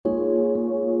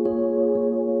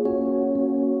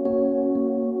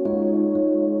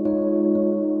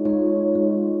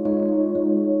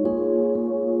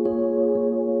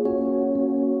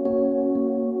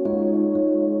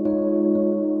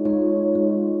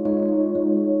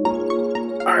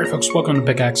Alright folks, welcome to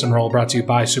Pickaxe and Roll, brought to you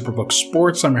by Superbook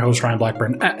Sports. I'm your host Ryan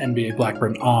Blackburn at NBA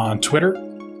Blackburn on Twitter.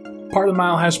 Part of the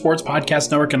Mile High Sports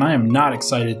Podcast Network, and I am not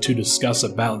excited to discuss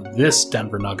about this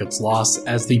Denver Nuggets loss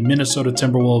as the Minnesota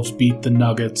Timberwolves beat the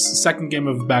Nuggets. Second game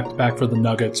of back-to-back for the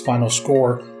Nuggets. Final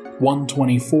score,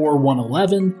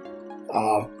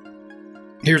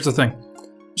 124-111. Here's the thing.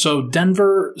 So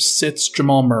Denver sits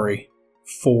Jamal Murray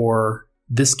for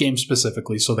this game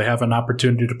specifically, so they have an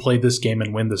opportunity to play this game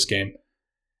and win this game.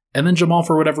 And then Jamal,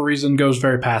 for whatever reason, goes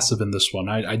very passive in this one.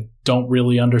 I don't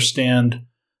really understand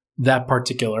that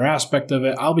particular aspect of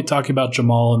it. I'll be talking about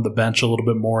Jamal and the bench a little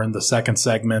bit more in the second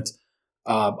segment.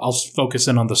 I'll focus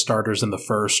in on the starters in the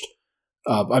first.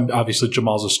 Obviously,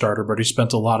 Jamal's a starter, but he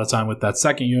spent a lot of time with that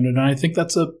second unit, and I think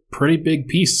that's a pretty big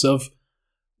piece of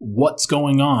what's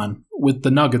going on with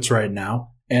the Nuggets right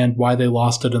now and why they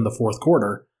lost it in the fourth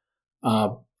quarter.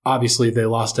 Obviously, they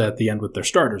lost it at the end with their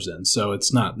starters in, so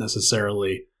it's not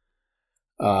necessarily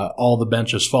all the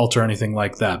bench's fault or anything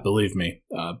like that, believe me.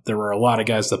 There were a lot of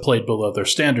guys that played below their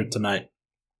standard tonight.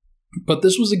 But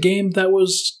this was a game that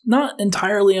was not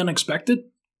entirely unexpected.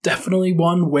 Definitely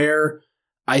one where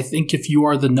I think if you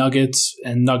are the Nuggets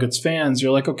and Nuggets fans,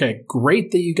 you're like, okay,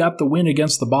 great that you got the win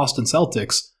against the Boston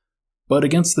Celtics, but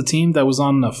against the team that was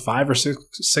on a 5 or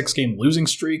 6 game losing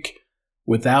streak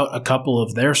without a couple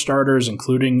of their starters,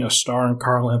 including a star in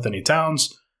Karl Anthony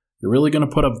Towns, you're really going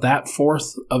to put up that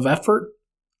fourth of effort?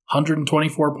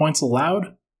 124 points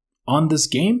allowed on this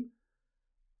game?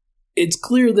 It's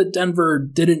clear that Denver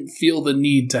didn't feel the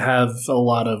need to have a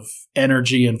lot of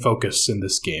energy and focus in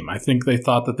this game. I think they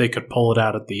thought that they could pull it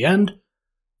out at the end,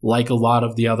 like a lot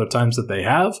of the other times that they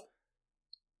have.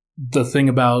 The thing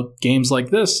about games like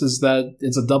this is that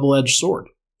it's a double-edged sword,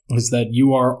 is that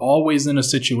you are always in a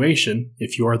situation,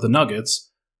 if you are the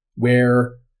Nuggets,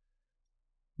 where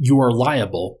you are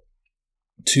liable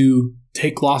to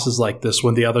take losses like this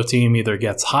when the other team either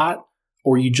gets hot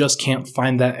or you just can't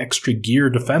find that extra gear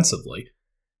defensively.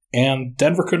 And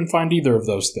Denver couldn't find either of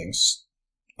those things.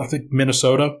 I think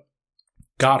Minnesota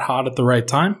got hot at the right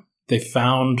time. They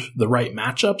found the right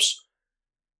matchups,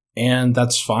 and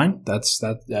that's fine.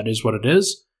 That is what it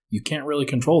is. You can't really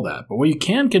control that. But what you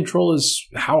can control is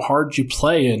how hard you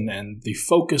play and the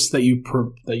focus that you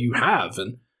have.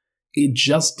 And it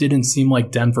just didn't seem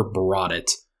like Denver brought it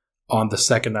on the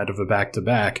second night of a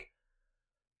back-to-back.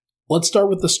 Let's start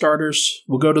with the starters.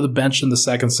 We'll go to the bench in the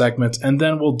second segment, and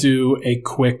then we'll do a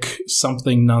quick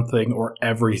something, nothing, or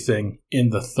everything in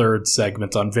the third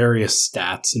segment on various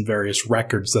stats and various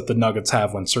records that the Nuggets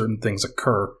have when certain things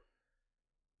occur.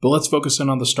 But let's focus in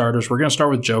on the starters. We're going to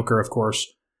start with Joker, of course.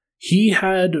 He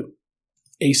had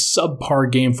a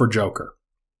subpar game for Joker.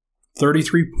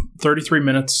 33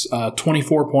 minutes,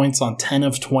 24 points on 10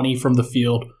 of 20 from the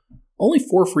field. Only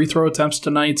 4 free throw attempts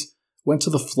tonight. Went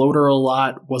to the floater a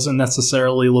lot. Wasn't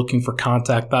necessarily looking for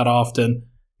contact that often.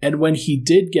 And when he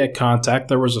did get contact,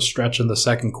 there was a stretch in the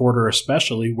second quarter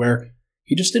especially where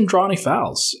he just didn't draw any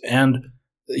fouls. And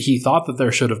he thought that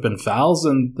there should have been fouls,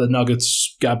 and the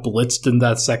Nuggets got blitzed in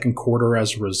that second quarter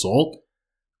as a result.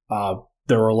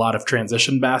 There were a lot of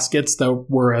transition baskets that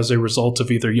were as a result of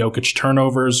either Jokić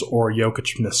turnovers or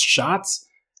Jokić missed shots.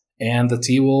 And the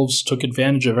T-Wolves took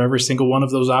advantage of every single one of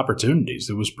those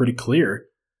opportunities. It was pretty clear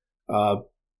that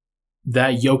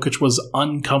Jokić was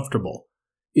uncomfortable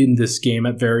in this game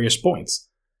at various points.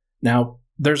 Now,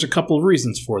 there's a couple of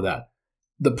reasons for that.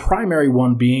 The primary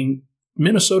one being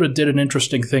Minnesota did an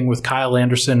interesting thing with Kyle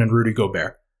Anderson and Rudy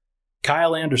Gobert.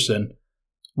 Kyle Anderson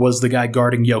was the guy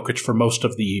guarding Jokić for most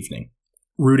of the evening.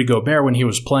 Rudy Gobert, when he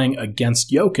was playing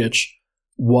against Jokić,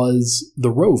 was the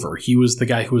rover. He was the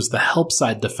guy who was the help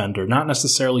side defender, not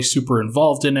necessarily super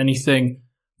involved in anything,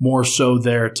 more so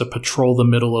there to patrol the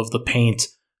middle of the paint,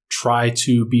 try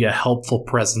to be a helpful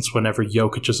presence whenever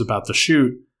Jokić is about to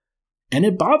shoot. And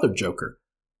it bothered Joker.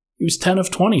 He was 10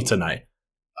 of 20 tonight.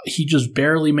 He just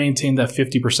barely maintained that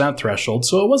 50% threshold,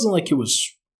 so it wasn't like it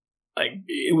was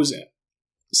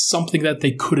something that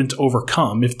they couldn't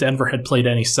overcome. If Denver had played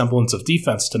any semblance of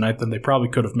defense tonight, then they probably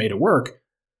could have made it work.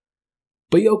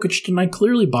 But Jokić tonight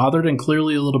clearly bothered and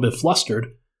clearly a little bit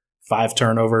flustered. 5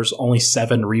 turnovers, only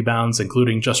 7 rebounds,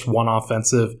 including just 1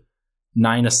 offensive,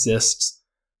 9 assists.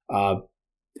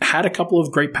 Had a couple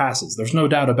of great passes. There's no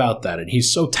doubt about that. And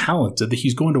he's so talented that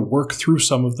he's going to work through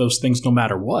some of those things no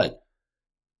matter what.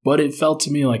 But it felt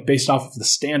to me like based off of the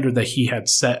standard that he had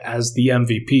set as the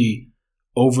MVP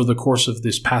over the course of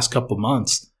this past couple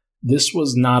months, this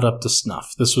was not up to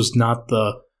snuff. This was not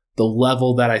the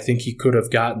level that I think he could have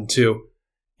gotten to.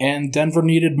 And Denver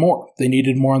needed more. They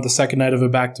needed more on the second night of a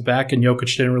back-to-back, and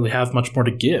Jokić didn't really have much more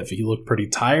to give. He looked pretty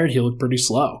tired. He looked pretty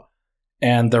slow.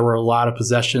 And there were a lot of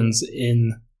possessions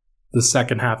in the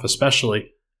second half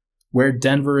especially, where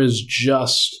Denver is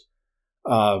just...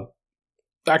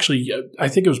 actually, I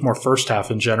think it was more first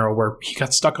half in general, where he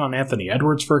got stuck on Anthony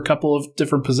Edwards for a couple of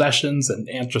different possessions, and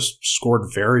Ant just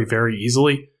scored very, very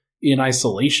easily in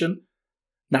isolation.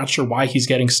 Not sure why he's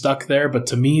getting stuck there, but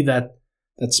to me that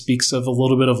speaks of a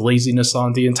little bit of laziness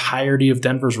on the entirety of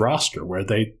Denver's roster, where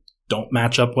they don't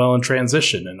match up well in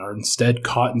transition and are instead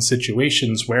caught in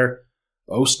situations where,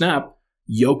 oh snap,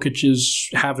 Jokić is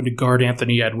having to guard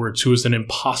Anthony Edwards, who is an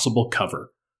impossible cover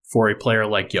for a player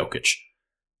like Jokić.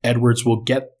 Edwards will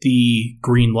get the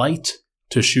green light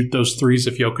to shoot those threes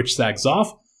if Jokić sags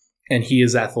off, and he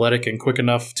is athletic and quick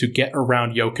enough to get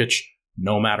around Jokić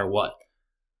no matter what.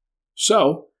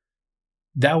 So,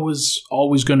 that was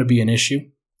always going to be an issue.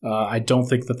 I don't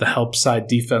think that the help side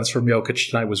defense from Jokić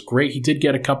tonight was great. He did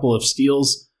get a couple of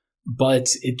steals, but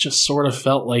it just sort of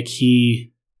felt like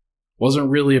he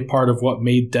wasn't really a part of what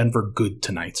made Denver good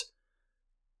tonight.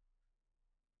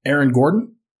 Aaron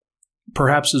Gordon,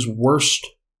 perhaps his worst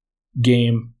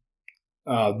game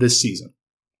this season.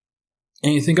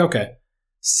 And you think, okay,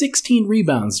 16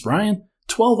 rebounds, Ryan,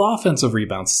 12 offensive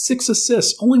rebounds, 6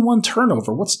 assists, only 1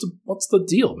 turnover. What's the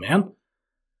deal, man?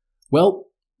 Well,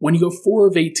 when you go 4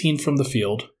 of 18 from the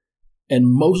field, and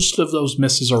most of those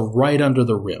misses are right under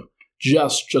the rim,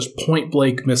 just point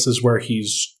blank misses where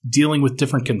he's dealing with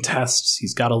different contests.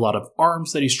 He's got a lot of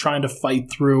arms that he's trying to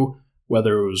fight through,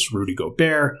 whether it was Rudy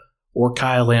Gobert or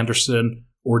Kyle Anderson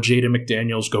or Jaden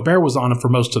McDaniels. Gobert was on him for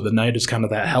most of the night as kind of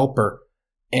that helper.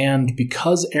 And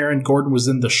because Aaron Gordon was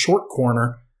in the short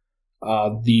corner,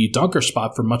 the dunker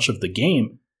spot for much of the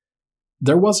game,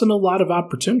 there wasn't a lot of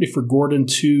opportunity for Gordon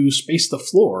to space the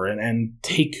floor and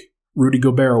take Rudy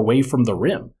Gobert away from the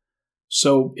rim.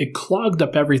 So it clogged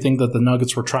up everything that the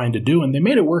Nuggets were trying to do, and they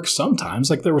made it work sometimes.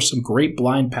 Like there were some great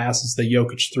blind passes that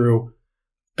Jokić threw,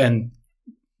 and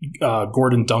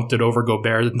Gordon dunked it over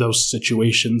Gobert in those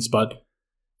situations, but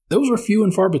those were few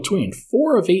and far between.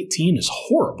 4 of 18 is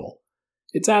horrible.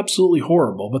 It's absolutely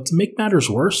horrible, but to make matters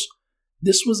worse,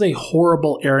 this was a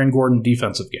horrible Aaron Gordon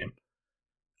defensive game.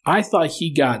 I thought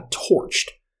he got torched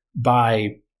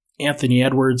by Anthony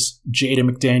Edwards, Jaden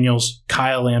McDaniels,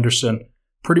 Kyle Anderson,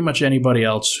 pretty much anybody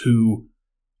else who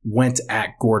went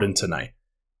at Gordon tonight.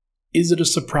 Is it a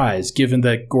surprise given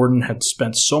that Gordon had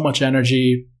spent so much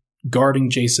energy guarding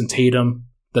Jason Tatum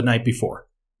the night before?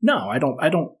 No, I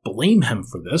don't blame him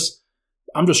for this.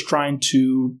 I'm just trying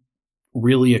to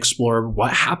really explore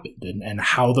what happened and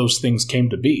how those things came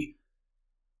to be.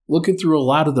 Looking through a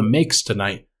lot of the makes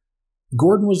tonight,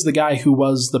 Gordon was the guy who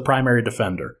was the primary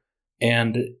defender,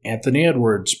 and Anthony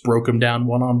Edwards broke him down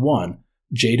one-on-one.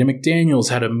 Jaden McDaniels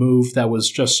had a move that was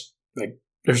just like,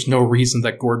 there's no reason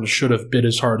that Gordon should have bit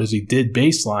as hard as he did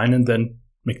baseline, and then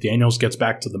McDaniels gets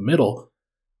back to the middle,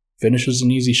 finishes an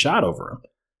easy shot over him.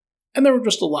 And there were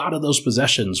just a lot of those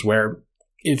possessions where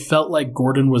it felt like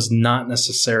Gordon was not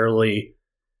necessarily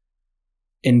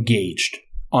engaged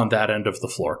on that end of the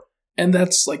floor. And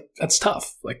that's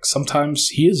tough. Like sometimes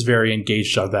he is very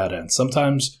engaged on that end.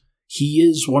 Sometimes he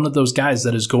is one of those guys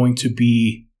that is going to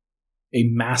be a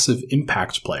massive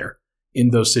impact player in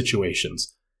those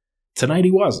situations. Tonight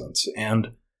he wasn't,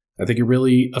 and I think it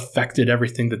really affected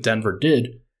everything that Denver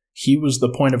did. He was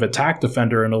the point of attack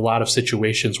defender in a lot of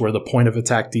situations where the point of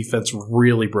attack defense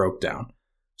really broke down.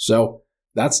 So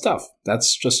that's tough.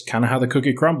 That's just kind of how the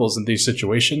cookie crumbles in these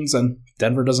situations, and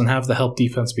Denver doesn't have the help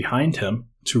defense behind him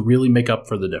to really make up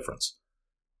for the difference.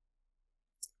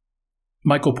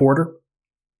 Michael Porter,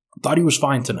 thought he was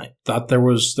fine tonight. Thought there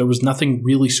was nothing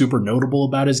really super notable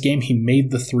about his game. He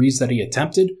made the threes that he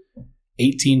attempted.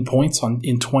 18 points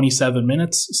in 27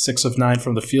 minutes, 6 of 9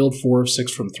 from the field, 4 of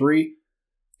 6 from 3,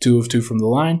 2 of 2 from the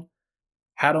line.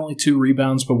 Had only 2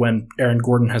 rebounds, but when Aaron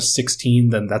Gordon has 16,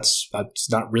 then that's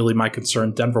not really my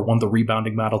concern. Denver won the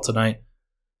rebounding battle tonight.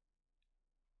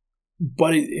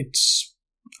 But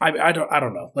I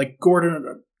don't know. Like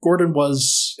Gordon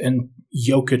was, and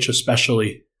Jokić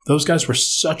especially, those guys were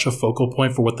such a focal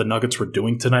point for what the Nuggets were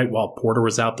doing tonight while Porter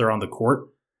was out there on the court,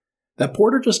 that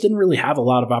Porter just didn't really have a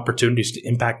lot of opportunities to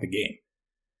impact the game.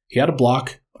 He had a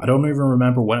block. I don't even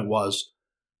remember when it was,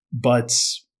 but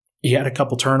he had a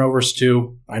couple turnovers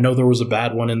too. I know there was a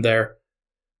bad one in there.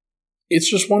 It's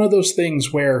just one of those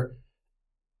things where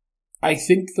I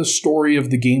think the story of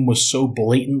the game was so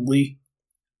blatantly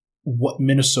what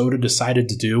Minnesota decided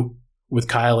to do with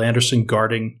Kyle Anderson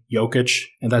guarding Jokić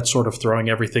and that sort of throwing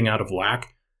everything out of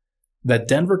whack, that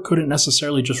Denver couldn't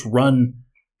necessarily just run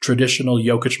traditional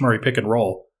Jokić-Murray pick and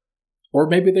roll. Or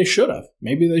maybe they should have.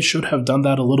 Maybe they should have done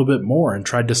that a little bit more and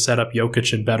tried to set up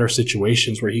Jokić in better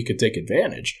situations where he could take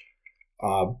advantage.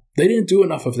 They didn't do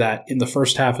enough of that in the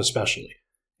first half especially.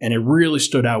 And it really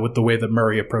stood out with the way that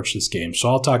Murray approached this game. So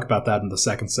I'll talk about that in the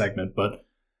second segment. But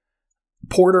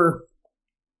Porter,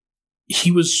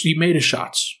 he made his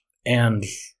shots, and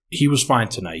he was fine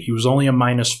tonight. He was only a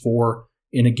 -4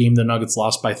 in a game the Nuggets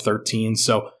lost by 13,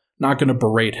 so not going to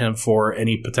berate him for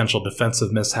any potential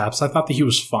defensive mishaps. I thought that he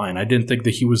was fine. I didn't think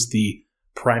that he was the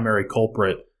primary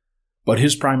culprit, but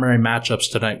his primary matchups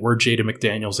tonight were Jaden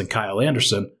McDaniels and Kyle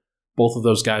Anderson. Both of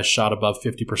those guys shot above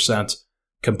 50%,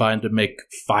 combined to make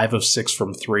 5 of 6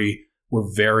 from 3, were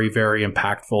very, very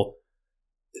impactful.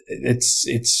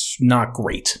 It's not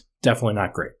great. Definitely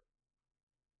not great.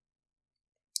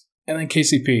 And then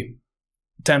KCP,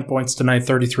 10 points tonight,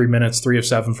 33 minutes, 3 of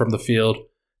 7 from the field.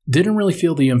 Didn't really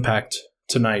feel the impact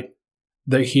tonight.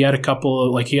 He had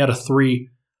he had a 3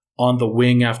 on the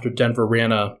wing after Denver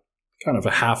ran a kind of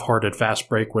a half-hearted fast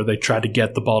break where they tried to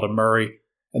get the ball to Murray,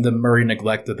 and then Murray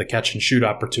neglected the catch-and-shoot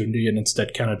opportunity and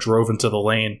instead kind of drove into the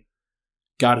lane,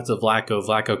 got it to Vlatko.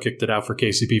 Vlatko kicked it out for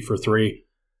KCP for 3.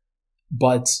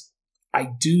 But I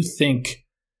do think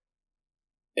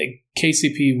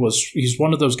KCP he's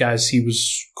one of those guys, he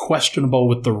was questionable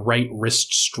with the right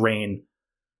wrist strain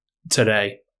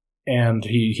today, and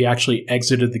he actually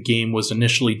exited the game, was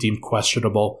initially deemed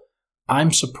questionable.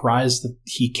 I'm surprised that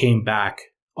he came back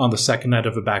on the second night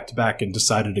of a back-to-back and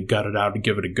decided to gut it out and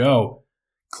give it a go.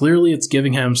 Clearly it's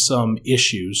giving him some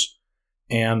issues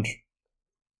and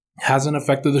hasn't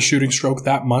affected the shooting stroke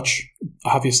that much.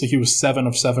 Obviously he was 7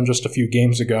 of 7 just a few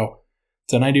games ago.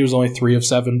 Tonight he was only 3 of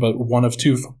 7, but 1 of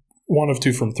 2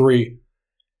 from 3.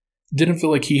 Didn't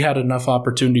feel like he had enough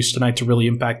opportunities tonight to really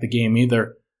impact the game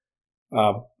either.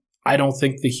 I don't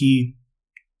think that he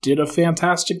did a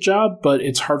fantastic job, but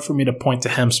it's hard for me to point to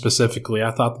him specifically.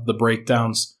 I thought that the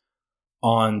breakdowns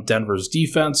on Denver's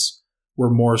defense were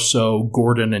more so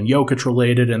Gordon and Jokić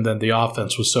related, and then the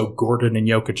offense was so Gordon and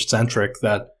Jokić centric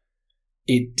that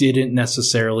it didn't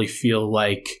necessarily feel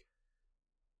like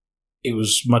it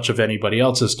was much of anybody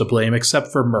else's to blame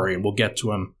except for Murray, and we'll get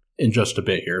to him in just a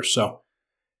bit here. So,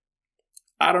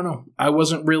 I don't know. I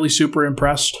wasn't really super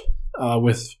impressed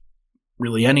with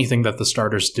really anything that the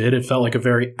starters did. It felt like a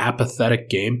very apathetic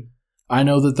game. I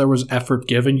know that there was effort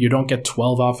given. You don't get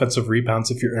 12 offensive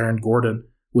rebounds if you're Aaron Gordon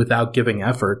without giving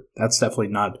effort. That's definitely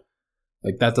not,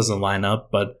 that doesn't line up.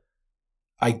 But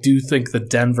I do think that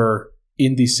Denver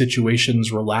in these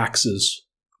situations relaxes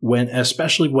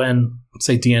especially when,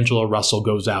 say, D'Angelo Russell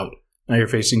goes out. Now you're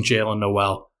facing Jalen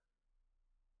Noel.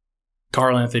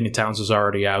 Karl Anthony Towns is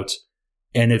already out.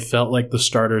 And it felt like the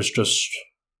starters just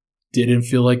didn't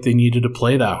feel like they needed to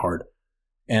play that hard.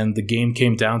 And the game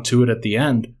came down to it at the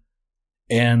end.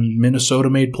 And Minnesota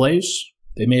made plays.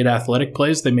 They made athletic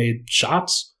plays. They made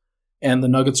shots. And the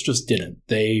Nuggets just didn't.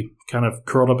 They kind of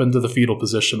curled up into the fetal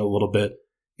position a little bit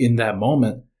in that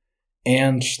moment.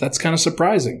 And that's kind of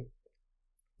surprising.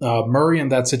 Murray in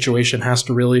that situation has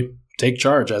to really take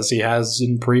charge, as he has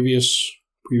in previous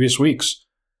weeks.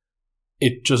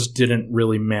 It just didn't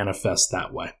really manifest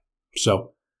that way.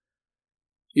 So,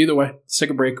 either way, let's take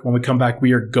a break. When we come back,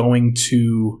 we are going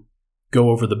to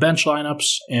go over the bench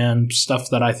lineups and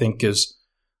stuff that I think is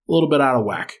a little bit out of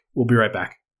whack. We'll be right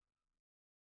back.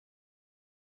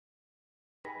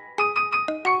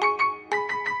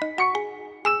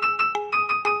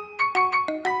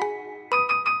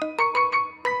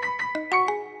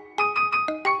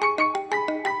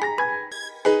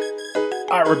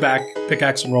 All right, we're back.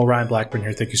 Pickaxe and Roll, Ryan Blackburn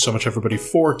here. Thank you so much, everybody,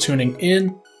 for tuning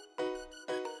in.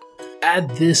 Add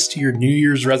this to your New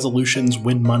Year's resolutions.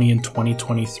 Win money in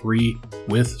 2023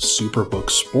 with Superbook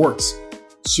Sports.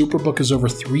 Superbook has over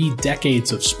 3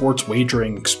 decades of sports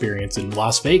wagering experience in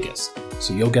Las Vegas,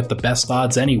 so you'll get the best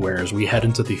odds anywhere as we head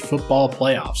into the football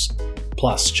playoffs.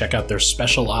 Plus, check out their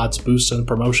special odds boosts and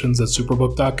promotions at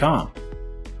superbook.com.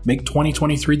 Make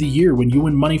 2023 the year when you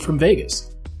win money from Vegas.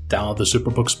 Download the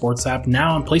Superbook Sports app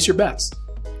now and place your bets.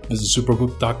 Visit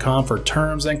superbook.com for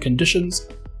terms and conditions.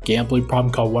 Gambling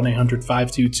problem, call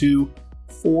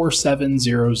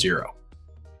 1-800-522-4700.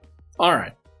 All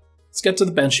right, let's get to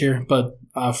the bench here. But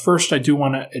first, I do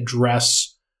want to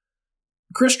address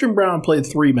Christian Braun played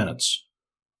 3 minutes.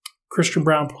 Christian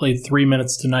Braun played 3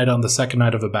 minutes tonight on the second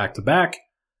night of a back-to-back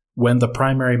when the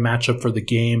primary matchup for the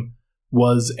game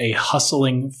was a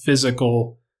hustling,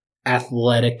 physical,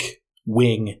 athletic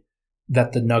wing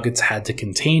that the Nuggets had to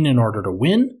contain in order to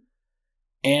win,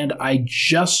 and I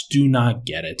just do not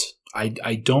get it.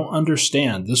 I don't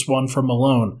understand this one from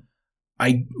Malone.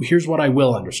 Here's what I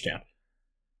will understand.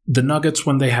 The Nuggets,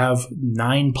 when they have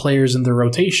 9 players in their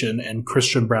rotation and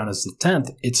Christian Braun is the 10th,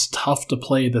 it's tough to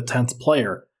play the 10th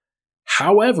player.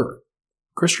 However,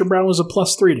 Christian Braun was a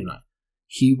 +3 tonight.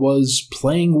 He was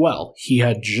playing well. He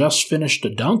had just finished a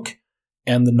dunk,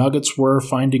 and the Nuggets were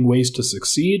finding ways to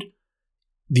succeed.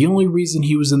 The only reason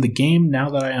he was in the game, now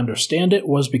that I understand it,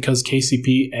 was because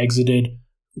KCP exited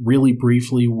really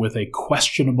briefly with a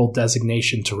questionable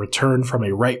designation to return from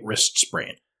a right wrist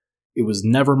sprain. It was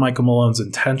never Michael Malone's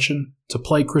intention to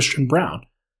play Christian Braun.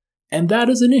 And that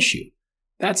is an issue.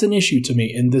 That's an issue to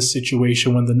me in this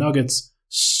situation when the Nuggets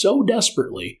so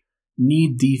desperately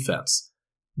need defense.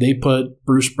 They put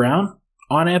Bruce Brown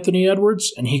on Anthony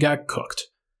Edwards, and he got cooked.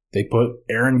 They put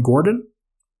Aaron Gordon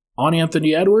on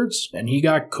Anthony Edwards, and he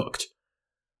got cooked.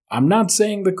 I'm not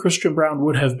saying that Christian Braun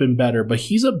would have been better, but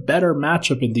he's a better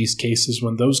matchup in these cases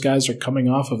when those guys are coming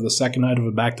off of the second night of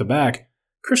a back-to-back.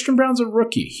 Christian Braun's a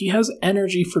rookie. He has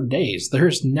energy for days.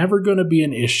 There's never going to be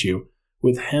an issue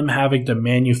with him having to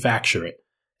manufacture it,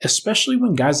 especially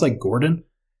when guys like Gordon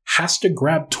has to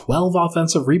grab 12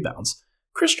 offensive rebounds.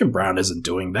 Christian Braun isn't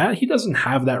doing that. He doesn't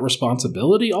have that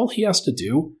responsibility. All he has to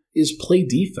do is play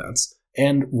defense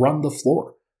and run the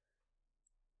floor.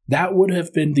 That would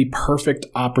have been the perfect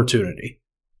opportunity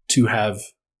to have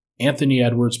Anthony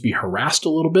Edwards be harassed a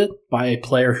little bit by a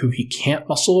player who he can't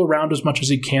muscle around as much as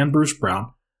he can Bruce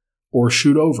Brown or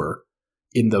shoot over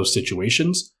in those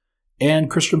situations.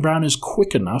 And Christian Braun is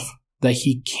quick enough that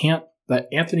that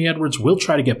Anthony Edwards will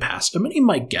try to get past him, and he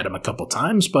might get him a couple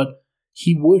times, but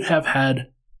he would have had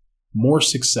more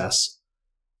success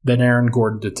than Aaron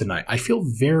Gordon did tonight. I feel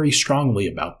very strongly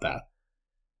about that.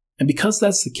 And because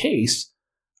that's the case,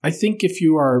 I think if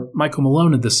you are Michael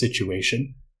Malone in this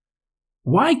situation,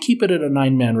 why keep it at a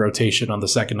 9-man rotation on the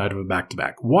second night of a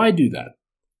back-to-back? Why do that?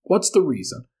 What's the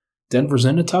reason? Denver's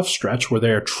in a tough stretch where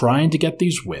they are trying to get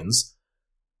these wins,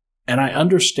 and I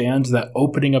understand that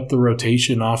opening up the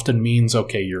rotation often means,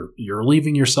 okay, you're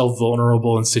leaving yourself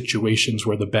vulnerable in situations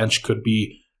where the bench could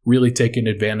be really taken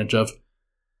advantage of.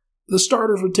 The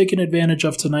starters were taken advantage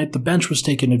of tonight. The bench was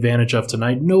taken advantage of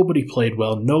tonight. Nobody played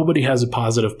well. Nobody has a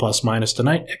positive plus-minus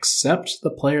tonight except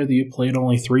the player that you played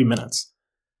only 3 minutes.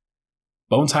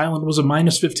 Bones Highland was a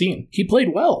minus 15. He played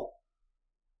well.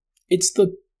 It's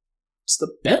the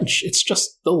bench. It's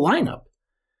just the lineup.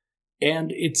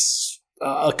 And it's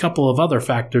a couple of other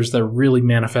factors that really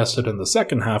manifested in the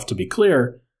second half, to be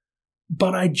clear.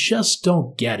 But I just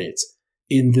don't get it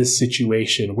in this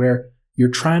situation where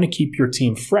you're trying to keep your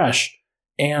team fresh,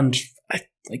 and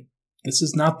this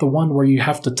is not the one where you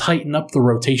have to tighten up the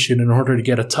rotation in order to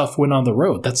get a tough win on the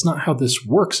road. That's not how this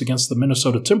works against the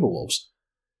Minnesota Timberwolves.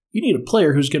 You need a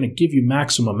player who's going to give you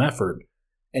maximum effort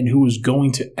and who is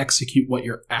going to execute what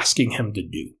you're asking him to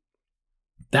do.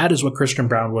 That is what Christian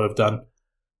Braun would have done.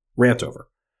 Rant over.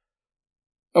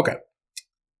 Okay.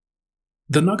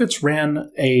 The Nuggets ran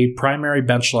a primary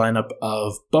bench lineup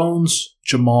of Bones,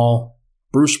 Jamal,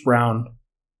 Bruce Brown,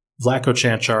 Vlatko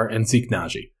Cancar, and Zeke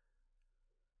Naji.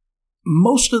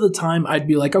 Most of the time, I'd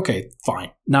be like, okay,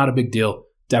 fine, not a big deal,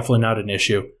 definitely not an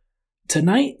issue.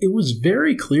 Tonight, it was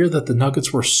very clear that the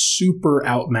Nuggets were super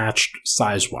outmatched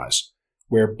size-wise,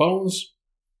 where Bones,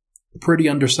 pretty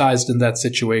undersized in that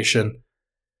situation.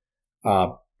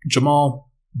 Jamal,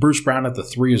 Bruce Brown at the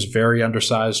 3 is very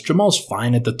undersized. Jamal's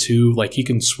fine at the 2, like he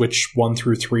can switch 1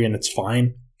 through 3 and it's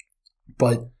fine.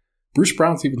 But Bruce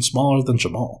Brown's even smaller than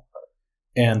Jamal,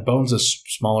 and Bones is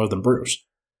smaller than Bruce.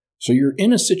 So you're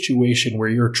in a situation where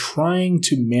you're trying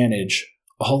to manage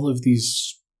all of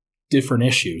these different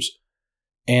issues.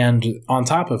 And on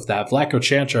top of that, Vlatko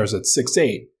Cancar is at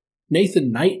 6'8".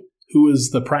 Nathan Knight, who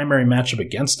is the primary matchup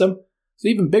against him, is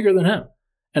even bigger than him.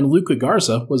 And Luka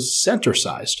Garza was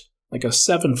center-sized, like a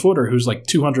 7-footer who's like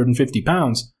 250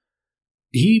 pounds.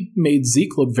 He made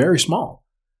Zeke look very small.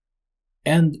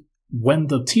 And when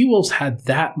the T-Wolves had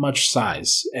that much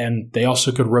size, and they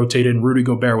also could rotate in Rudy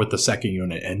Gobert with the second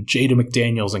unit, and Jaden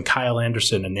McDaniels and Kyle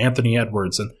Anderson and Anthony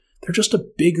Edwards, and they're just a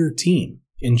bigger team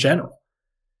in general.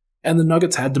 And the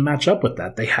Nuggets had to match up with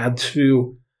that. They had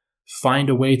to find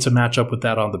a way to match up with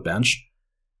that on the bench.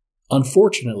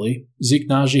 Unfortunately, Zeke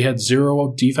Naji had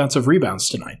 0 defensive rebounds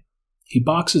tonight. He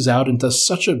boxes out and does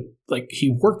he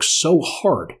works so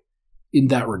hard in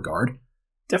that regard.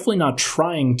 Definitely not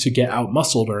trying to get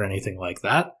out-muscled or anything like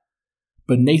that.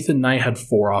 But Nathan Knight had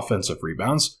 4 offensive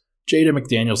rebounds. Jaden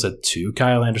McDaniels had 2.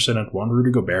 Kyle Anderson had 1.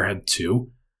 Rudy Gobert had 2.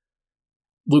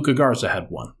 Luka Garza had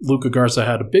 1. Luka Garza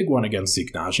had a big one against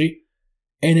Zeke Naji.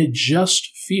 And it just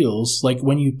feels like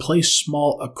when you play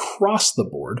small across the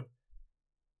board,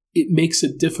 it makes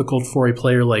it difficult for a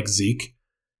player like Zeke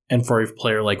and for a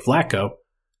player like Vlatko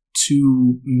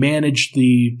to manage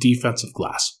the defensive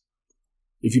glass.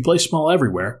 If you play small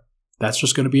everywhere, that's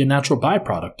just going to be a natural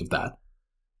byproduct of that.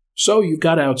 So you've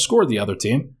got to outscore the other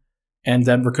team, and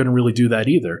Denver couldn't really do that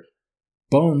either.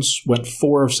 Bones went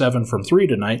 4 of 7 from 3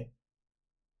 tonight.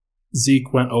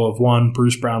 Zeke went 0 of 1.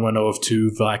 Bruce Brown went 0 of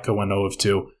 2. Vlatko went 0 of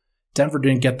 2. Denver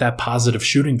didn't get that positive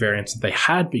shooting variance that they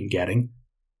had been getting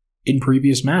in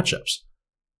previous matchups.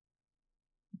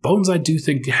 Bones, I do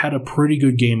think, had a pretty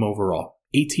good game overall.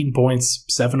 18 points,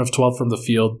 7 of 12 from the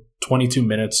field, 22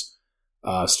 minutes,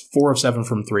 4 of 7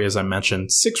 from 3, as I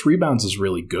mentioned. 6 rebounds is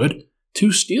really good.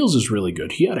 2 steals is really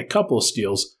good. He had a couple of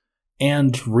steals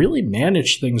and really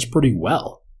managed things pretty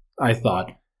well, I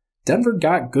thought. Denver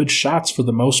got good shots for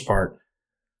the most part.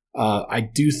 I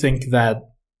do think that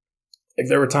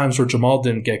there were times where Jamal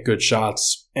didn't get good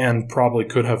shots and probably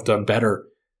could have done better.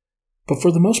 But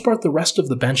for the most part, the rest of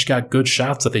the bench got good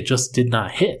shots that they just did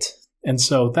not hit. And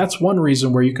so that's one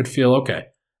reason where you could feel, okay,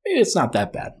 maybe it's not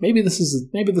that bad. Maybe this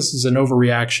is an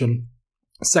overreaction.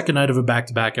 Second night of a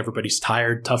back-to-back, everybody's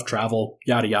tired, tough travel,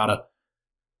 yada yada.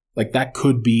 Like, that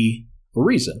could be the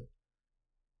reason.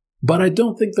 But I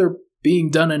don't think they're being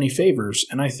done any favors,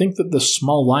 and I think that the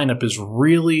small lineup is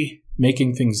really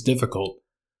making things difficult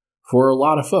for a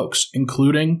lot of folks,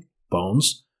 including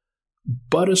Bones,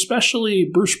 but especially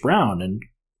Bruce Brown and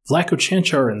Vlatko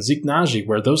Cancar and Zeke Naji,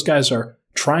 where those guys are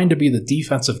trying to be the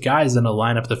defensive guys in a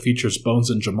lineup that features Bones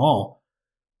and Jamal.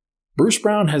 Bruce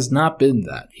Brown has not been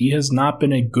that. He has not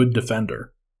been a good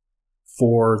defender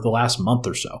for the last month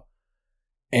or so.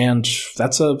 And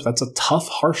that's a tough,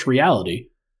 harsh reality.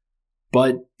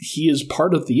 But he is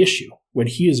part of the issue when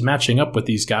he is matching up with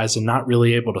these guys and not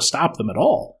really able to stop them at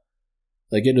all.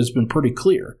 Like, it has been pretty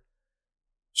clear.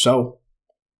 So,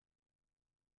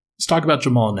 let's talk about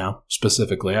Jamal now,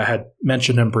 specifically. I had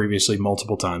mentioned him previously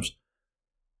multiple times.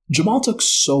 Jamal took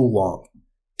so long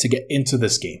to get into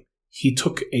this game. He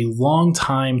took a long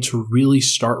time to really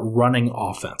start running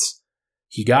offense.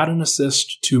 He got an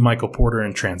assist to Michael Porter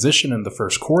in transition in the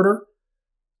first quarter.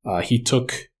 He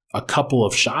took a couple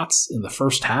of shots in the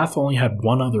first half, only had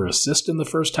one other assist in the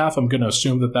first half. I'm going to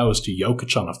assume that was to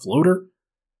Jokić on a floater.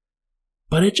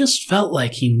 But it just felt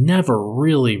like he never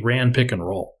really ran pick and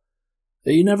roll.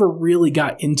 He never really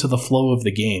got into the flow of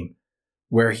the game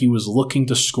where he was looking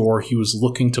to score, he was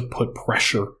looking to put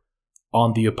pressure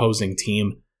on the opposing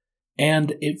team.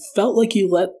 And it felt like he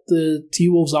let the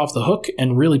T-Wolves off the hook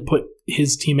and really put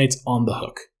his teammates on the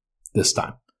hook this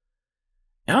time.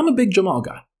 And I'm a big Jamal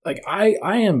guy. Like, I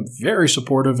am very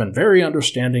supportive and very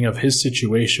understanding of his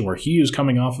situation where he is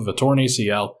coming off of a torn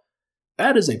ACL.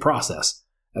 That is a process.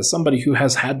 As somebody who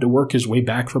has had to work his way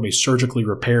back from a surgically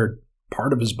repaired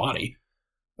part of his body,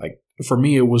 like, for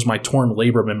me, it was my torn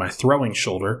labrum in my throwing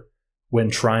shoulder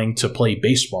when trying to play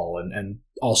baseball and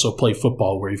also play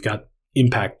football where you've got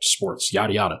impact sports,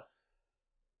 yada yada.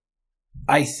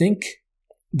 I think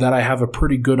that I have a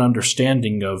pretty good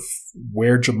understanding of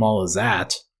where Jamal is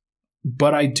at.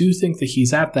 But I do think that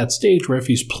he's at that stage where if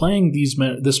he's playing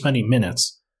this many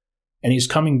minutes and he's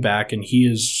coming back and he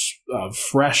is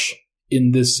fresh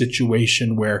in this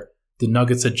situation where the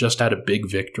Nuggets had just had a big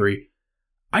victory,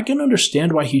 I can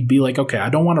understand why he'd be like, okay, I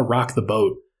don't want to rock the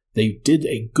boat. They did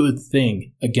a good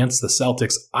thing against the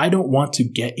Celtics. I don't want to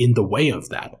get in the way of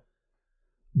that.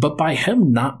 But by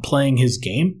him not playing his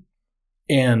game,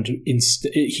 and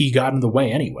he got in the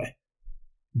way anyway.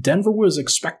 Denver was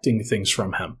expecting things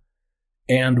from him.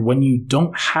 And when you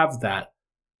don't have that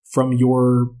from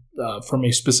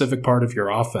a specific part of your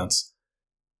offense,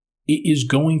 it is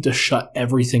going to shut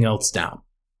everything else down.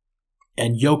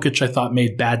 And Jokić, I thought,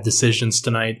 made bad decisions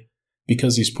tonight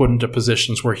because he's put into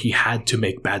positions where he had to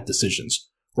make bad decisions,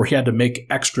 or he had to make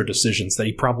extra decisions that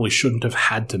he probably shouldn't have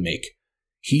had to make.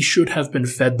 He should have been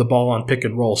fed the ball on pick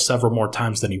and roll several more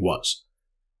times than he was.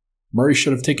 Murray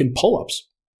should have taken pull-ups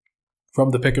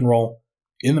from the pick and roll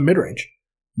in the mid-range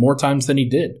more times than he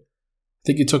did. I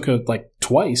think he took it like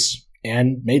twice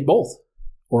and made both,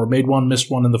 or made one,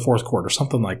 missed one in the fourth quarter,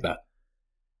 something like that.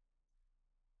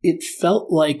 It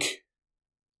felt like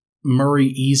Murray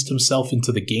eased himself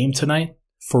into the game tonight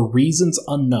for reasons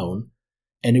unknown,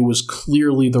 and it was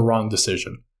clearly the wrong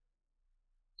decision.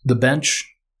 The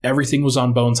bench, everything was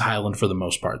on Bones Highland for the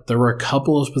most part. There were a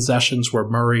couple of possessions where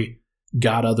Murray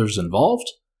got others involved.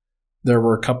 There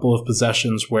were a couple of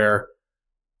possessions where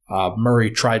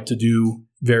Murray tried to do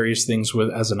various things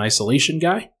as an isolation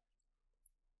guy.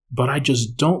 But I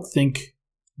just don't think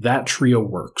that trio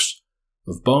works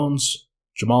of Bones,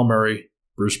 Jamal Murray,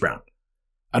 Bruce Brown.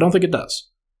 I don't think it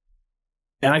does.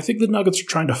 And I think the Nuggets are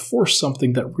trying to force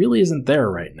something that really isn't there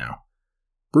right now.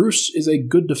 Bruce is a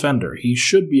good defender. He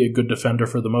should be a good defender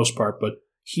for the most part, but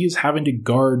he is having to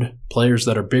guard players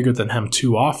that are bigger than him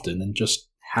too often and just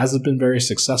hasn't been very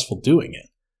successful doing it.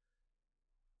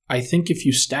 I think if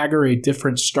you stagger a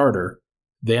different starter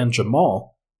than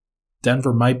Jamal,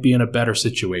 Denver might be in a better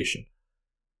situation.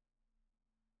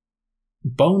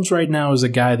 Bones right now is a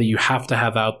guy that you have to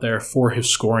have out there for his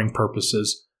scoring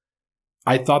purposes.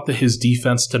 I thought that his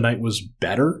defense tonight was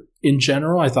better in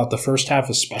general. I thought the first half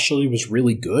especially was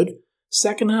really good.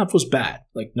 Second half was bad.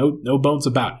 Like, no bones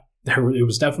about it. It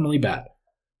was definitely bad.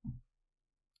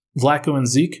 Vlatko and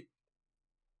Zeke,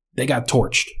 they got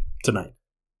torched tonight.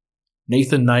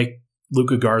 Nathan Knight,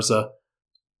 Luka Garza,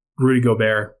 Rudy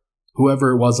Gobert,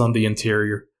 whoever it was on the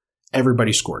interior,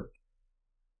 everybody scored.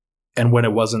 And when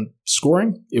it wasn't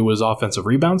scoring, it was offensive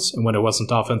rebounds. And when it wasn't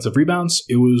offensive rebounds,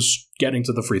 it was getting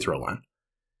to the free throw line.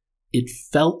 It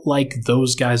felt like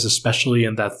those guys, especially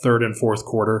in that third and fourth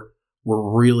quarter,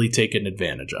 were really taken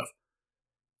advantage of.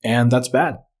 And that's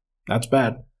bad. That's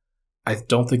bad. I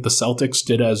don't think the Celtics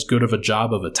did as good of a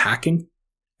job of attacking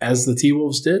as the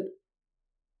T-Wolves did.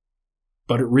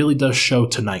 But it really does show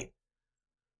tonight,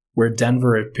 where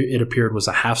Denver, it appeared, was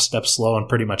a half step slow on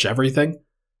pretty much everything.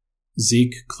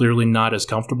 Zeke clearly not as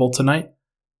comfortable tonight.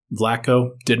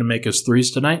 Vlatko didn't make his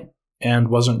threes tonight and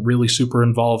wasn't really super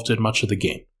involved in much of the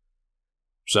game.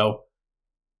 So,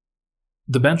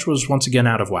 the bench was once again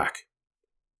out of whack.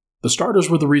 The starters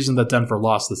were the reason that Denver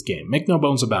lost this game. Make no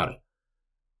bones about it.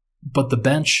 But the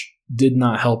bench did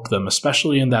not help them,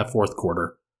 especially in that fourth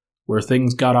quarter, where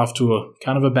things got off to a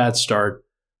kind of a bad start.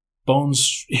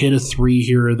 Bones hit a three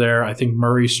here or there. I think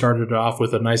Murray started off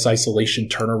with a nice isolation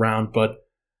turnaround, but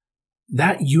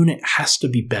that unit has to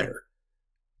be better.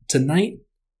 Tonight,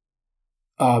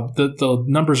 the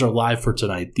numbers are live for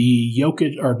tonight. The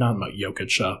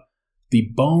the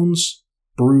Bones,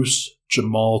 Bruce,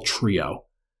 Jamal trio.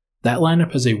 That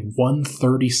lineup has a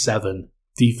 137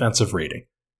 defensive rating.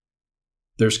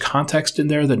 There's context in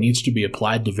there that needs to be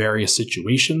applied to various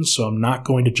situations, so I'm not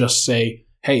going to just say,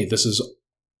 hey, this is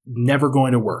never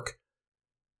going to work.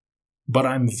 But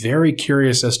I'm very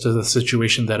curious as to the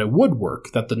situation that it would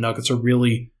work, that the Nuggets are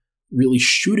really, really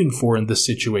shooting for in this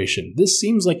situation. This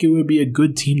seems like it would be a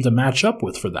good team to match up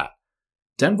with for that.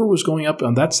 Denver was going up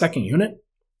on that second unit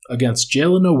against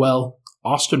Jalen Noel,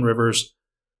 Austin Rivers,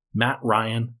 Matt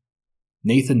Ryan,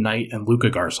 Nathan Knight, and Luka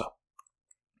Garza.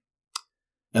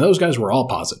 And those guys were all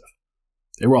positive.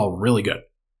 They were all really good.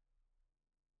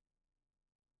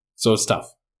 So it's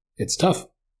tough. It's tough.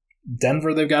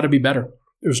 Denver, they've got to be better.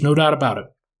 There's no doubt about it.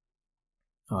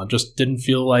 Just didn't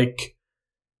feel like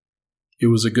it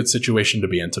was a good situation to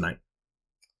be in tonight.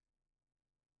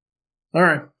 All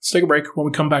right, let's take a break. When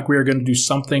we come back, we are going to do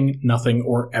something, nothing,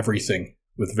 or everything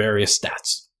with various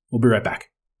stats. We'll be right back.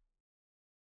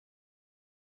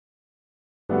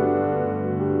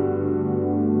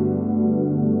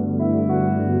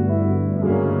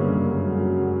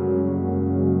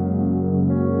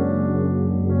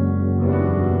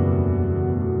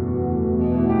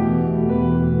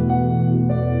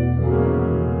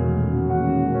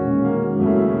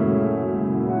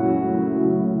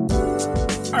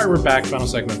 We're back. Final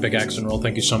segment, Big X and Roll.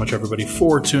 Thank you so much, everybody,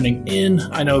 for tuning in.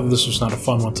 I know this was not a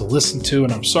fun one to listen to,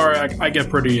 and I'm sorry. I get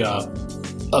pretty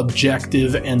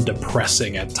objective and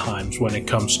depressing at times when it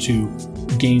comes to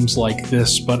games like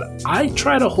this, but I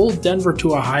try to hold Denver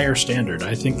to a higher standard.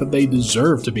 I think that they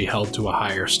deserve to be held to a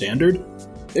higher standard.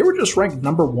 They were just ranked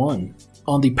number 1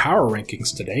 on the power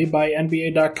rankings today by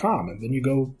NBA.com, and then you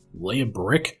go lay a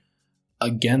brick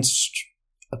against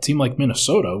a team like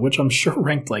Minnesota, which I'm sure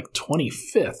ranked like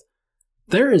 25th,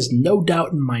 there is no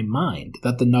doubt in my mind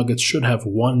that the Nuggets should have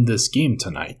won this game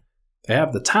tonight. They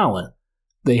have the talent.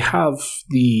 They have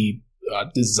the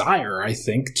desire, I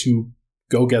think, to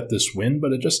go get this win,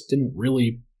 but it just didn't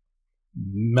really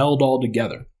meld all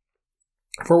together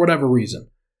for whatever reason.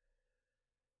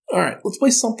 All right, let's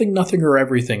play something, nothing, or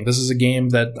everything. This is a game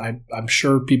that I'm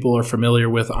sure people are familiar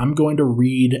with. I'm going to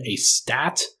read a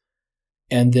stat,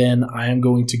 and then I am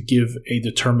going to give a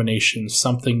determination,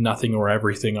 something, nothing, or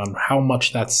everything, on how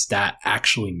much that stat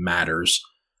actually matters.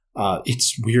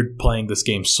 It's weird playing this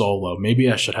game solo.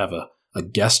 Maybe I should have a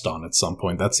guest on at some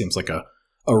point. That seems like a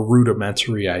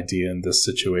rudimentary idea in this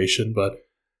situation. But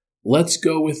let's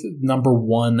go with number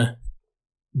 1.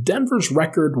 Denver's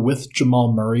record with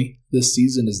Jamal Murray this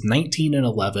season is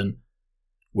 19-11.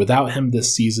 Without him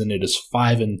this season, it is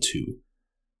 5-2.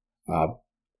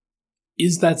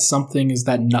 Is that something? Is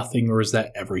that nothing? Or is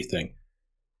that everything?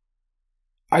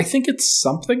 I think it's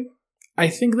something. I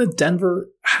think that Denver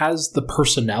has the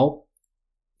personnel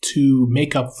to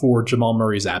make up for Jamal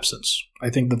Murray's absence. I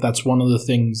think that that's one of the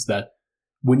things that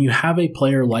when you have a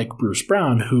player like Bruce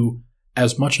Brown, who,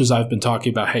 as much as I've been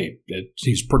talking about, hey,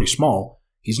 he's pretty small,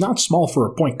 he's not small for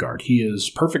a point guard. He is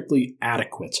perfectly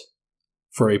adequate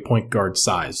for a point guard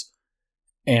size.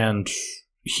 And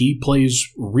he plays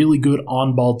really good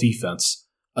on-ball defense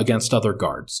against other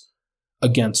guards,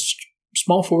 against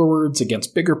small forwards,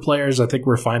 against bigger players. I think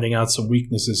we're finding out some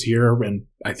weaknesses here, and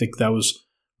I think that was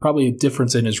probably a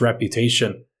difference in his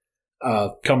reputation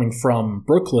coming from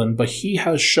Brooklyn, but he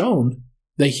has shown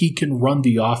that he can run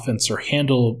the offense or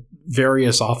handle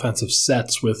various offensive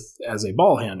sets as a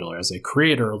ball handler, as a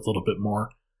creator a little bit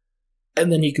more,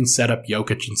 and then he can set up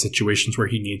Jokić in situations where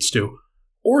he needs to,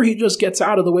 or he just gets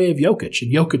out of the way of Jokić,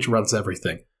 and Jokić runs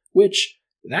everything, which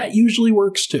that usually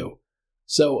works too.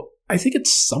 So I think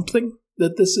it's something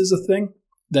that this is a thing,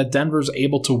 that Denver's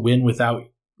able to win without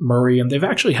Murray, and they've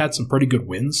actually had some pretty good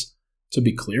wins, to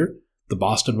be clear. The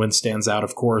Boston win stands out,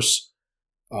 of course,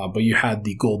 but you had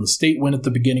the Golden State win at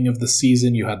the beginning of the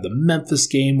season. You had the Memphis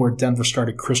game where Denver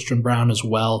started Christian Brown as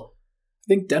well. I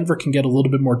think Denver can get a little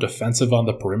bit more defensive on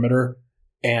the perimeter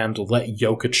and let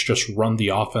Jokić just run the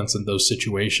offense in those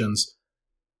situations.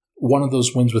 One of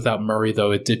those wins without Murray,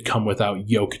 though, it did come without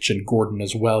Jokić and Gordon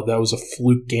as well. That was a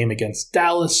fluke game against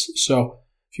Dallas, so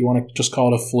if you want to just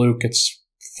call it a fluke, it's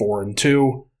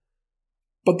 4-2.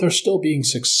 But they're still being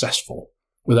successful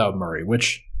without Murray,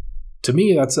 which to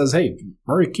me that says, hey,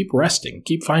 Murray, keep resting.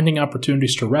 Keep finding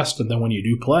opportunities to rest, and then when you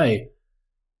do play,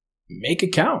 make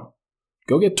it count.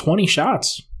 Go get 20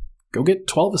 shots. Go get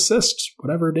 12 assists,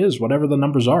 whatever it is, whatever the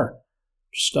numbers are.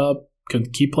 Just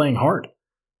keep playing hard.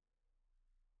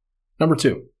 Number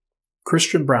 2,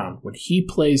 Christian Brown. When he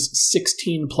plays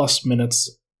 16-plus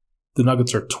minutes, the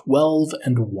Nuggets are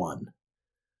 12-1.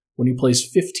 When he plays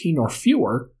 15 or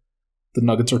fewer, the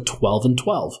Nuggets are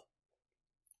 12-12.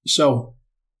 So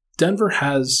Denver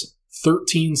has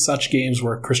 13 such games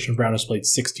where Christian Brown has played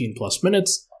 16-plus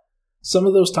minutes. Some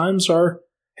of those times are,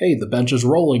 hey, the bench is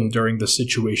rolling during this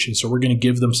situation, so we're going to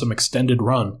give them some extended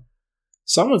run.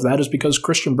 Some of that is because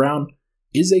Christian Brown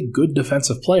is a good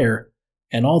defensive player,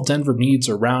 and all Denver needs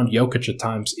around Jokić at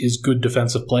times is good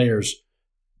defensive players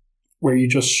where you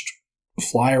just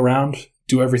fly around,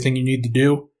 do everything you need to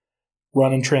do,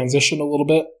 run in transition a little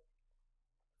bit,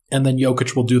 and then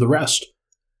Jokić will do the rest.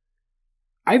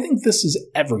 I think this is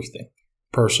everything,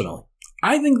 personally.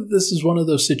 I think that this is one of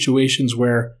those situations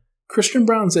where Christian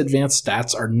Brown's advanced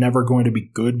stats are never going to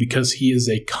be good because he is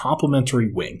a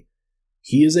complementary wing.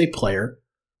 He is a player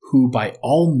who, by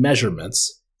all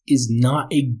measurements, is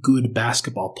not a good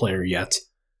basketball player yet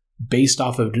based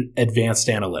off of advanced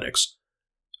analytics.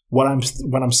 What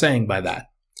I'm saying by that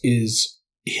is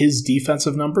his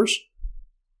defensive numbers.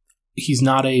 He's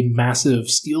not a massive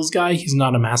steals guy. He's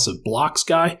not a massive blocks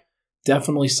guy.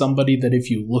 Definitely somebody that if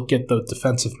you look at the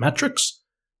defensive metrics,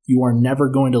 you are never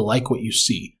going to like what you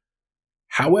see.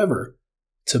 However,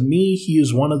 to me, he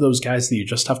is one of those guys that you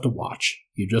just have to watch.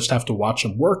 You just have to watch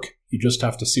him work. You just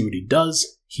have to see what he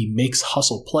does. He makes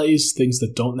hustle plays, things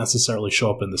that don't necessarily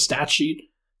show up in the stat sheet,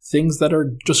 things that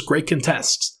are just great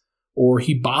contests, or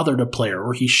he bothered a player,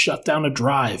 or he shut down a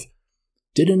drive.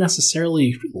 Didn't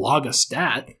necessarily log a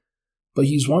stat, but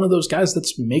he's one of those guys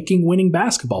that's making winning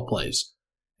basketball plays.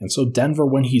 And so Denver,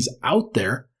 when he's out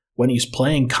there, when he's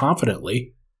playing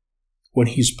confidently, when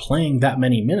he's playing that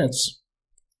many minutes,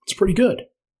 it's pretty good.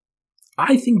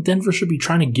 I think Denver should be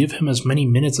trying to give him as many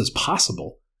minutes as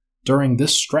possible during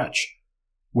this stretch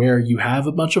where you have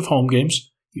a bunch of home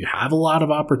games, you have a lot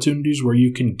of opportunities where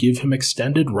you can give him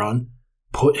extended run,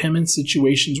 put him in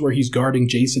situations where he's guarding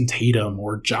Jason Tatum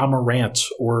or Ja Morant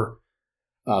or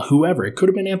whoever. It could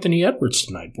have been Anthony Edwards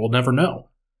tonight. We'll never know.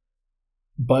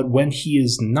 But when he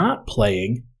is not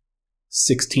playing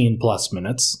 16-plus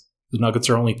minutes, the Nuggets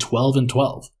are only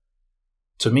 12-12.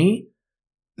 To me,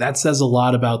 that says a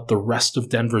lot about the rest of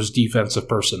Denver's defensive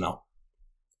personnel.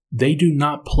 They do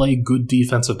not play good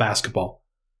defensive basketball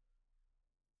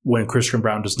when Christian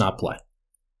Brown does not play.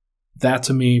 That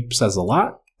to me says a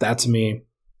lot. That to me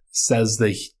says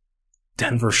that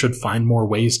Denver should find more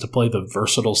ways to play the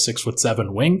versatile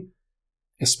 6'7" wing,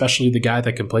 especially the guy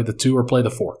that can play the 2 or play the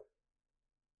 4.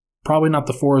 Probably not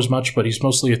the 4 as much, but he's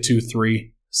mostly a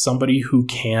 2-3. Somebody who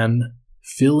can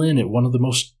fill in at one of the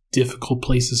most difficult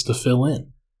places to fill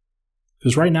in.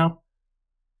 Because right now,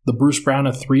 the Bruce Brown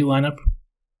at 3 lineup,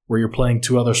 where you're playing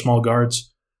 2 other small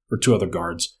guards, or 2 other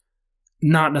guards,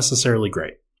 not necessarily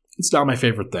great. It's not my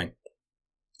favorite thing.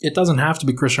 It doesn't have to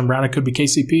be Christian Brown, it could be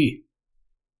KCP.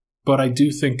 But I do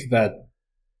think that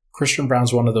Christian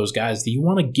Brown's one of those guys that you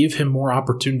want to give him more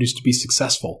opportunities to be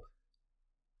successful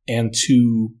and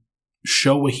to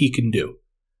show what he can do.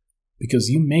 Because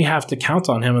you may have to count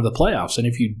on him in the playoffs, and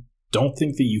if you don't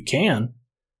think that you can,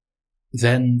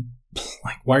 then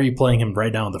why are you playing him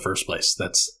right now in the first place?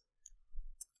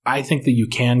 I think that you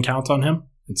can count on him,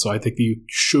 and so I think that you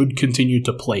should continue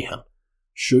to play him.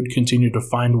 should continue to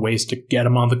find ways to get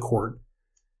him on the court,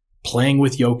 playing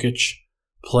with Jokić,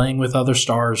 playing with other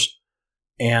stars,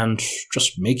 and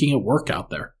just making it work out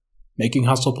there, making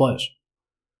hustle plays.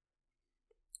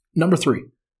 Number 3,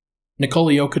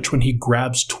 Nikola Jokić, when he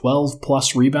grabs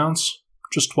 12-plus rebounds,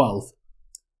 just 12,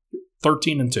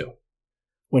 13-2.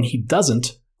 When he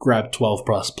doesn't grab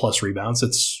 12-plus rebounds,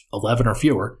 it's 11 or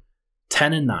fewer,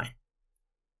 10-9.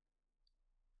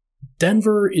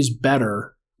 Denver is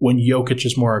better when Jokić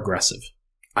is more aggressive.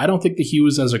 I don't think that he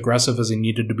was as aggressive as he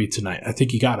needed to be tonight. I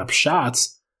think he got up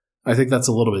shots. I think that's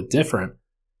a little bit different.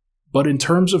 But in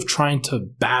terms of trying to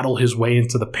battle his way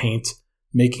into the paint,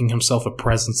 making himself a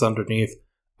presence underneath,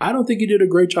 I don't think he did a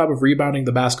great job of rebounding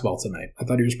the basketball tonight. I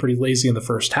thought he was pretty lazy in the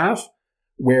first half,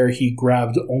 where he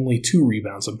grabbed only 2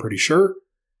 rebounds, I'm pretty sure.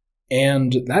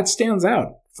 And that stands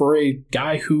out for a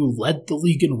guy who led the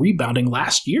league in rebounding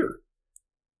last year.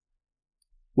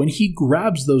 When he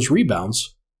grabs those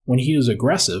rebounds, when he is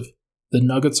aggressive, the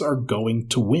Nuggets are going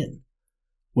to win.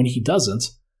 When he doesn't,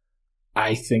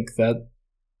 I think that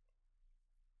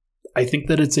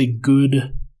it's a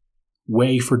good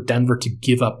way for Denver to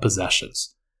give up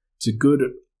possessions. It's a good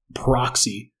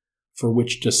proxy for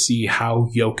which to see how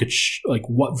Jokić, like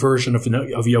what version of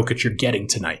Jokić you're getting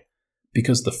tonight.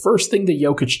 Because the first thing that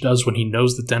Jokić does when he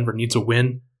knows that Denver needs a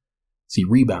win is he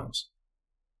rebounds.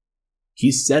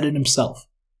 He said it himself.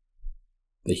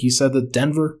 That he said that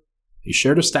Denver, he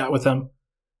shared a stat with him,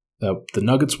 that the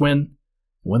Nuggets win,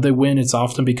 and when they win, it's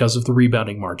often because of the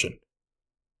rebounding margin.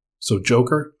 So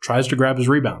Joker tries to grab his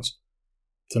rebounds.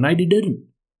 Tonight he didn't.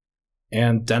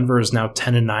 And Denver is now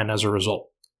 10-9 as a result.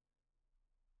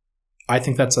 I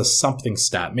think that's a something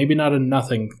stat. Maybe not a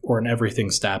nothing or an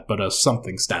everything stat, but a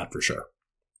something stat for sure.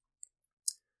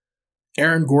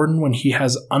 Aaron Gordon, when he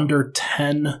has under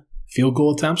 10 field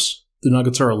goal attempts, the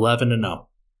Nuggets are 11-0.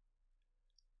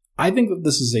 I think that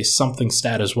this is a something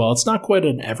stat as well. It's not quite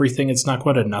an everything, it's not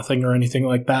quite a nothing or anything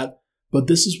like that, but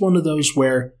this is one of those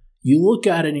where you look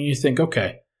at it and you think,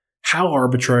 okay, how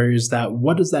arbitrary is that?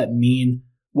 What does that mean?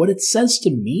 What it says to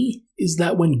me is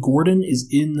that when Gordon is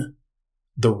in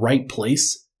the right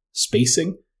place,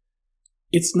 spacing,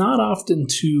 it's not often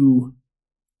to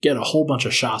get a whole bunch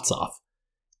of shots off.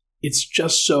 It's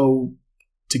just so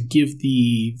to give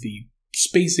the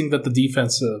spacing that the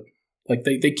defense,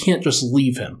 they can't just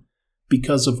leave him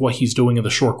because of what he's doing in the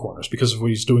short corners, because of what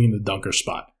he's doing in the dunker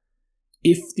spot.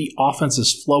 If the offense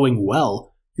is flowing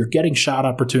well, you're getting shot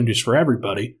opportunities for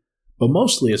everybody, but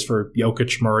mostly it's for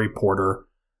Jokić, Murray, Porter,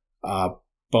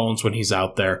 Bones when he's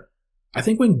out there. I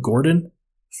think when Gordon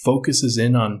focuses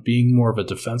in on being more of a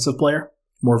defensive player,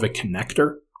 more of a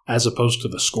connector, as opposed to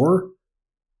the scorer,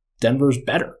 Denver's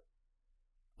better.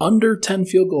 Under 10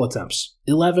 field goal attempts,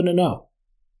 11-0.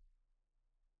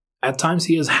 At times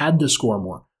he has had to score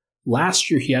more. Last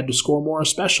year he had to score more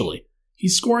especially.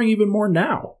 He's scoring even more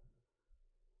now.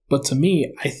 But to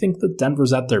me, I think that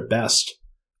Denver's at their best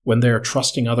when they're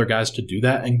trusting other guys to do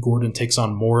that, and Gordon takes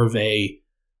on more of a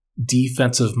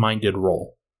defensive-minded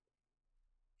role.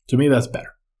 To me, that's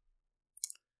better.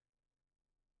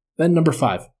 Then number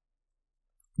 5.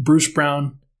 Bruce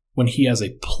Brown, when he has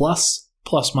a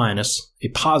plus-minus, a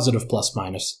positive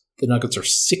plus-minus, the Nuggets are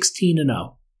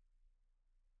 16-0.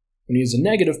 When he has a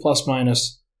negative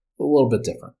plus-minus, a little bit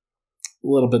different. A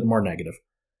little bit more negative.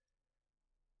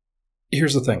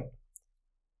 Here's the thing.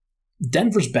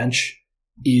 Denver's bench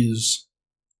is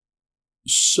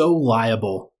so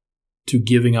liable to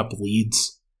giving up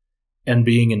leads and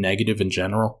being a negative in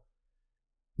general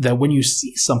that when you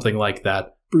see something like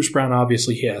that, Bruce Brown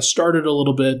obviously he has started a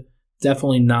little bit,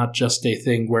 definitely not just a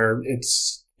thing where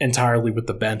it's entirely with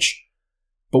the bench,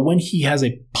 but when he has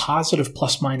a positive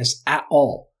plus-minus at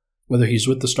all, whether he's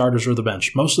with the starters or the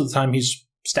bench, most of the time he's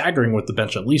staggering with the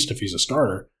bench, at least if he's a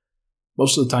starter.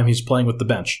 Most of the time he's playing with the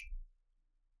bench.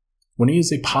 When he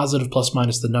is a positive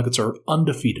plus-minus, the Nuggets are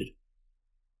undefeated.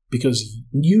 Because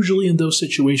usually in those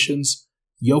situations,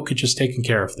 Jokić is taking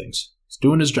care of things. He's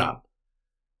doing his job.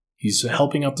 He's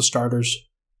helping out the starters.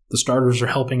 The starters are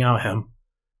helping out him.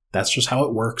 That's just how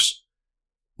it works.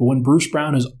 But when Bruce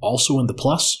Brown is also in the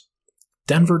plus,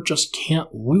 Denver just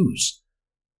can't lose.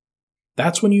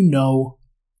 That's when you know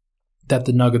that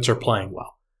the Nuggets are playing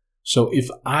well. So if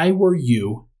I were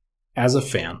you as a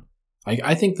fan,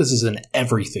 I think this is an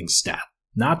everything stat,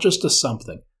 not just a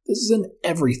something. This is an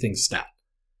everything stat.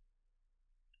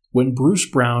 When Bruce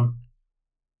Brown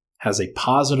has a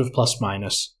positive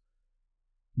plus-minus,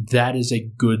 that is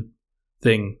a good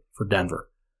thing for Denver.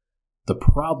 The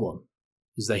problem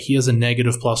is that he has a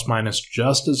negative plus-minus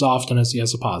just as often as he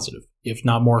has a positive, if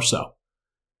not more so.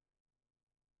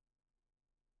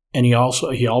 And he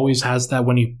always has that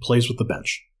when he plays with the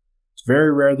bench. It's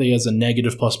very rare that he has a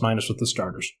negative plus-minus with the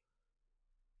starters.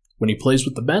 When he plays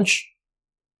with the bench,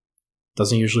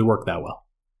 doesn't usually work that well.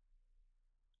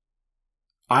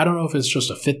 I don't know if it's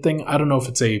just a fit thing. I don't know if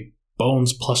it's a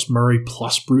Bones plus Murray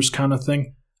plus Bruce kind of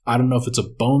thing. I don't know if it's a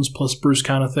Bones plus Bruce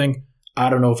kind of thing. I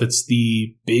don't know if it's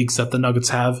the bigs that the Nuggets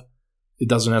have. It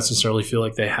doesn't necessarily feel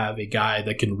like they have a guy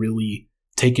that can really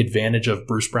take advantage of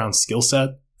Bruce Brown's skill set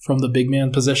from the big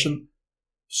man position.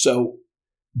 So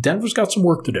Denver's got some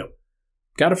work to do.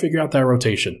 Got to figure out that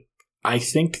rotation. I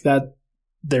think that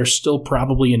there's still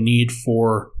probably a need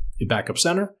for a backup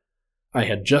center. I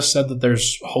had just said that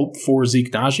there's hope for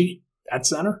Zeke Naji at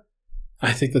center.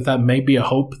 I think that may be a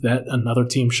hope that another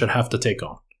team should have to take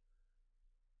on.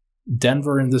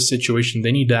 Denver in this situation,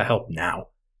 they need that help now.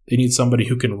 They need somebody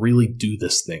who can really do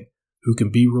this thing, who can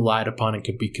be relied upon and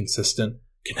can be consistent,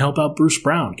 can help out Bruce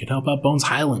Brown, can help out Bones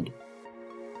Highland,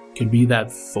 can be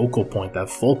that focal point, that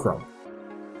fulcrum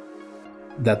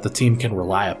that the team can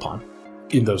rely upon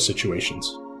in those situations.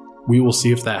 We will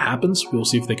see if that happens. We will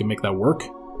see if they can make that work.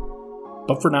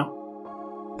 But for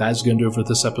now, that is going to do it for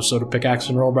this episode of Pickaxe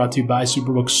and Roll, brought to you by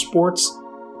Superbook Sports.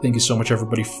 Thank you so much,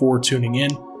 everybody, for tuning in.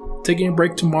 Taking a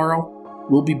break tomorrow.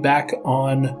 We'll be back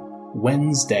on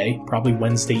Wednesday, probably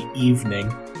Wednesday evening,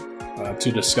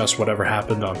 to discuss whatever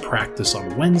happened on practice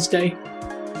on Wednesday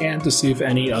and to see if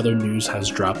any other news has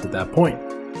dropped at that point.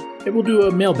 Maybe we'll do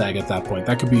a mailbag at that point.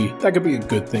 That could be a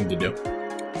good thing to do.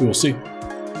 We will see.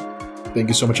 Thank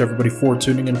you so much, everybody, for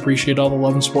tuning in. Appreciate all the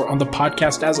love and support on the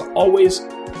podcast. As always,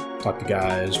 talk to you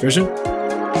guys very soon.